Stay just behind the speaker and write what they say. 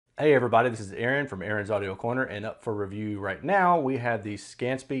Hey everybody, this is Erin from Erin's Audio Corner, and up for review right now we have the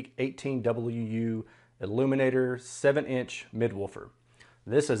ScanSpeak 18WU Illuminator 7-inch Midwoofer.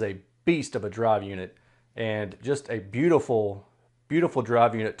 This is a beast of a drive unit and just a beautiful, beautiful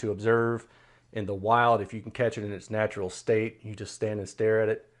drive unit to observe in the wild. If you can catch it in its natural state, you just stand and stare at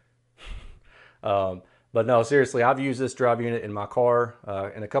it. But no, seriously, I've used this drive unit in my car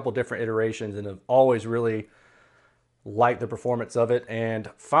in a couple different iterations and have always really like the performance of it, and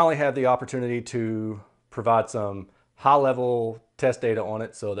finally had the opportunity to provide some high level test data on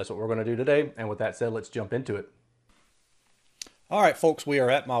it. So that's what we're going to do today. And with that said, let's jump into it. All right, folks, we are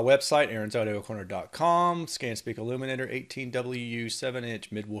at my website, AaronsAudioCorner.com, ScanSpeak Illuminator 18WU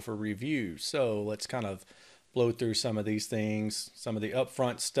 7-inch Midwoofer review. So let's kind of blow through some of these things, some of the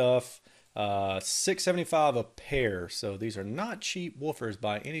upfront stuff. $6.75 a pair. So these are not cheap woofers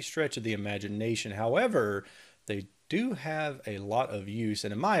by any stretch of the imagination. However, they do have a lot of use,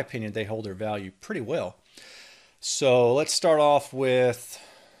 and in my opinion, they hold their value pretty well. So let's start off with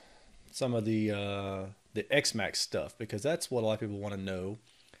some of the XMAX stuff, because that's what a lot of people want to know.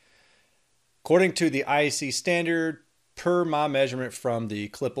 According to the IEC standard, per my measurement from the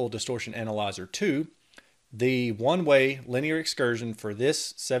Imd Distortion Analyzer 2, the one-way linear excursion for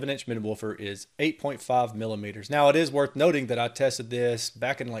this 7-inch midwoofer is 8.5 millimeters. Now, it is worth noting that I tested this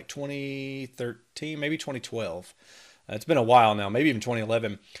back in like 2013, maybe 2012. It's been a while now, maybe even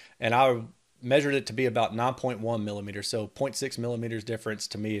 2011. And I measured it to be about 9.1 millimeters. So 0.6 millimeters difference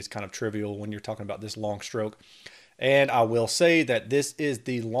to me is kind of trivial when you're talking about this long stroke. And I will say that this is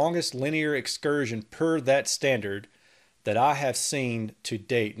the longest linear excursion per that standard that I have seen to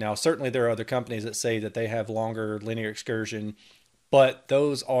date. Now, certainly there are other companies that say that they have longer linear excursion, but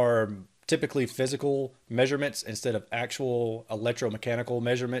those are typically physical measurements instead of actual electromechanical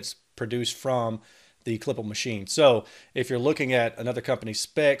measurements produced from the Imd machine. So if you're looking at another company's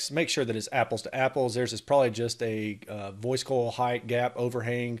specs, make sure that it's apples to apples. Theirs is probably just a voice coil height, gap,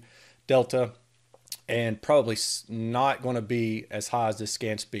 overhang, delta, and probably not going to be as high as this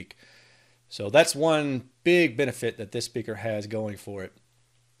ScanSpeak. So that's one big benefit that this speaker has going for it.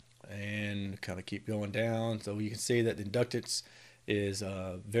 And kind of keep going down. So you can see that the inductance is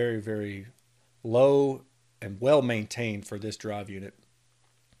very, very low and well maintained for this drive unit.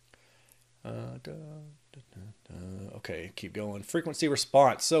 Okay, keep going. Frequency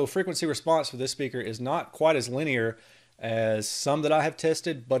response. So frequency response for this speaker is not quite as linear as some that I have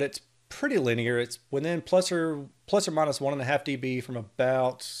tested, but it's pretty linear. It's within plus or minus 1.5 dB from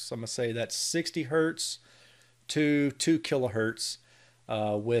about, so I'm gonna say that's 60 hertz to 2 kilohertz,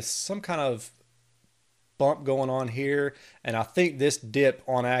 with some kind of bump going on here. And I think this dip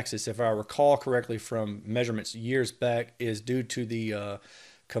on axis, if I recall correctly from measurements years back, is due to the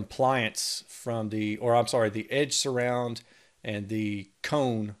compliance from the, or I'm sorry, the edge surround and the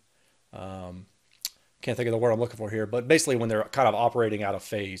cone. Can't think of the word I'm looking for here, but basically when they're kind of operating out of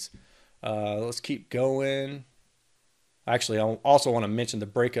phase. Let's keep going. Actually, I also want to mention the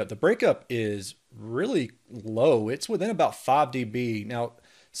breakup. The breakup is really low. It's within about 5 dB. Now,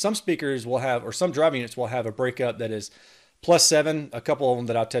 some speakers will have, or some drive units will have a breakup that is +7. A couple of them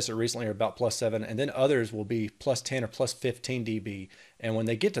that I've tested recently are about +7, and then others will be +10 or +15 dB. And when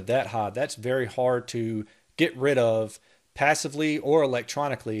they get to that high, that's very hard to get rid of passively or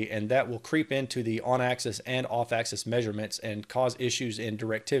electronically, and that will creep into the on-axis and off-axis measurements and cause issues in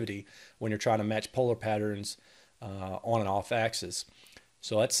directivity when you're trying to match polar patterns on and off-axis.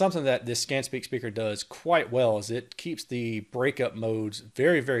 So that's something that this ScanSpeak speaker does quite well, is it keeps the breakup modes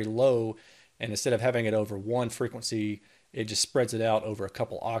very, very low, and instead of having it over one frequency, it just spreads it out over a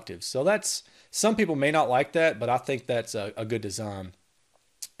couple octaves. So that's, some people may not like that, but I think that's a good design.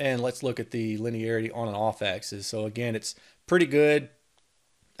 And let's look at the linearity on and off axis. So again, it's pretty good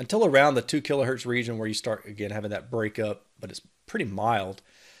until around the 2 kilohertz region where you start again having that breakup, but it's pretty mild.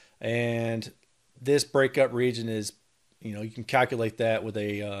 And this breakup region is, you know, you can calculate that with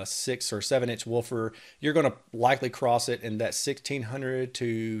a 6 or 7-inch woofer. You're going to likely cross it in that 1600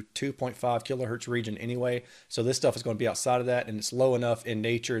 to 2.5 kilohertz region anyway. So this stuff is going to be outside of that, and it's low enough in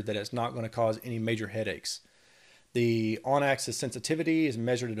nature that it's not going to cause any major headaches. The on-axis sensitivity is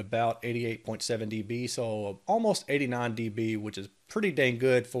measured at about 88.7 dB, so almost 89 dB, which is pretty dang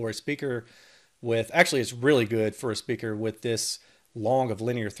good for a speaker with, actually it's really good for a speaker with this long of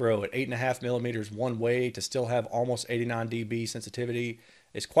linear throw at 8.5 millimeters one way to still have almost 89 dB sensitivity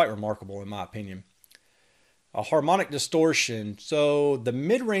is quite remarkable in my opinion. A harmonic distortion. So the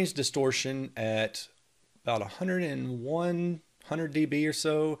mid-range distortion at about 101, 100 dB or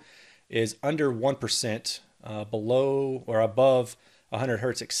so is under 1%. Below or above 100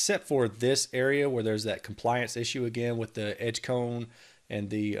 hertz, except for this area where there's that compliance issue again with the edge cone and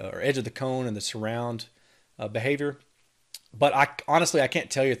the or edge of the cone and the surround behavior. But honestly, I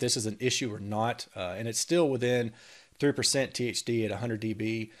can't tell you if this is an issue or not, and it's still within 3% THD at 100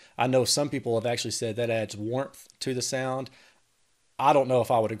 dB. I know some people have actually said that adds warmth to the sound. I don't know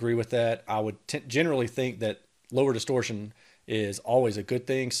if I would agree with that. I would generally think that lower distortion is always a good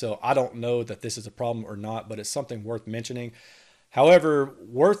thing, so I don't know that this is a problem or not, but it's something worth mentioning. However,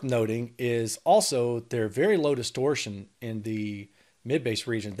 worth noting is also their very low distortion in the mid-bass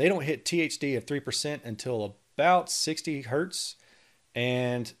region. They don't hit THD of 3% until about 60 hertz,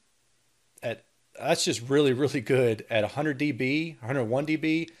 and that's just really, really good at 100 dB, 101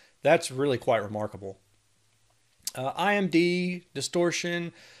 dB. That's really quite remarkable. Imd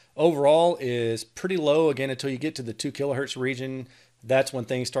distortion overall is pretty low, again, until you get to the 2 kilohertz region. That's when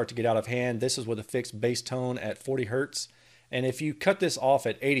things start to get out of hand. This is with a fixed bass tone at 40 hertz. And if you cut this off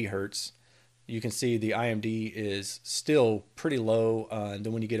at 80 hertz, you can see the Imd is still pretty low. And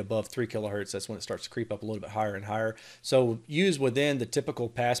then when you get above 3 kilohertz, that's when it starts to creep up a little bit higher and higher. So used within the typical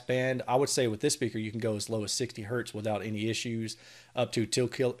pass band, I would say with this speaker, you can go as low as 60 hertz without any issues, up to 2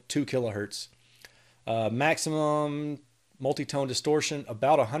 kilohertz. Maximum multi-tone distortion,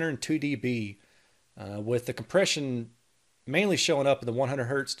 about 102 dB, with the compression mainly showing up in the 100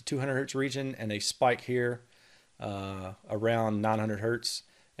 hertz to 200 hertz region and a spike here around 900 hertz.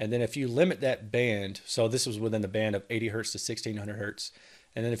 And then if you limit that band, so this was within the band of 80 hertz to 1600 hertz,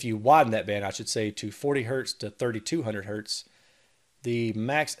 and then if you widen that band, I should say, to 40 hertz to 3200 hertz, the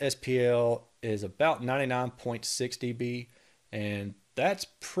max SPL is about 99.6 dB, and that's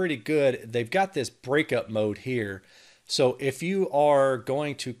pretty good. They've got this breakup mode here. So if you are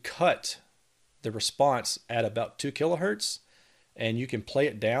going to cut the response at about 2 kilohertz and you can play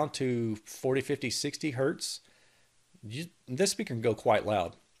it down to 40, 50, 60 hertz, this speaker can go quite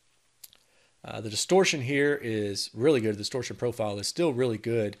loud. The distortion here is really good. The distortion profile is still really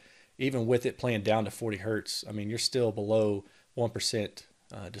good, even with it playing down to 40 hertz. I mean, you're still below 1%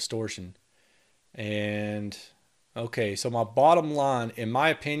 distortion. And okay, so my bottom line, in my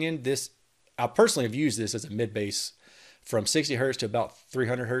opinion, I personally have used this as a mid-bass from 60 hertz to about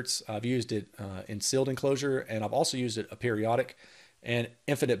 300 hertz. I've used it in sealed enclosure, and I've also used it a periodic and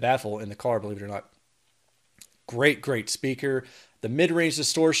infinite baffle in the car, believe it or not. Great, great speaker. The mid-range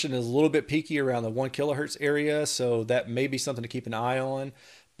distortion is a little bit peaky around the 1 kilohertz area, so that may be something to keep an eye on.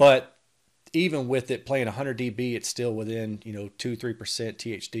 But even with it playing 100 dB, it's still within 2-3%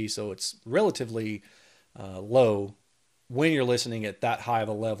 THD, so it's relatively low when you're listening at that high of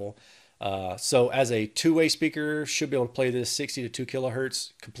a level. So as a two-way speaker, should be able to play this 60 to 2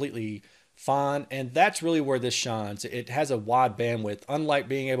 kilohertz completely fine, and that's really where this shines. It has a wide bandwidth, unlike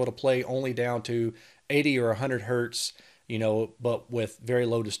being able to play only down to 80 or 100 hertz, but with very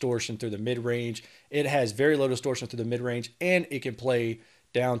low distortion through the mid-range. It has very low distortion through the mid-range, and it can play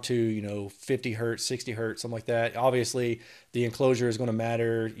down to 50 hertz, 60 hertz, something like that. Obviously, the enclosure is going to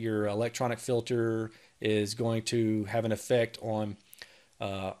matter. Your electronic filter is going to have an effect on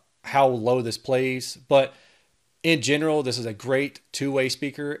how low this plays. But in general, this is a great two-way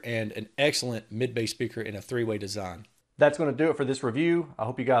speaker and an excellent mid-bass speaker in a three-way design. That's going to do it for this review. I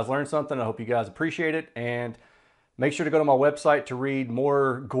hope you guys learned something. I hope you guys appreciate it. And make sure to go to my website to read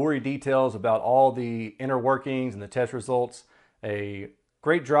more gory details about all the inner workings and the test results. A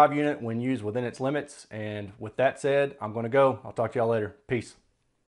great drive unit when used within its limits. And with that said, I'm going to go. I'll talk to y'all later. Peace.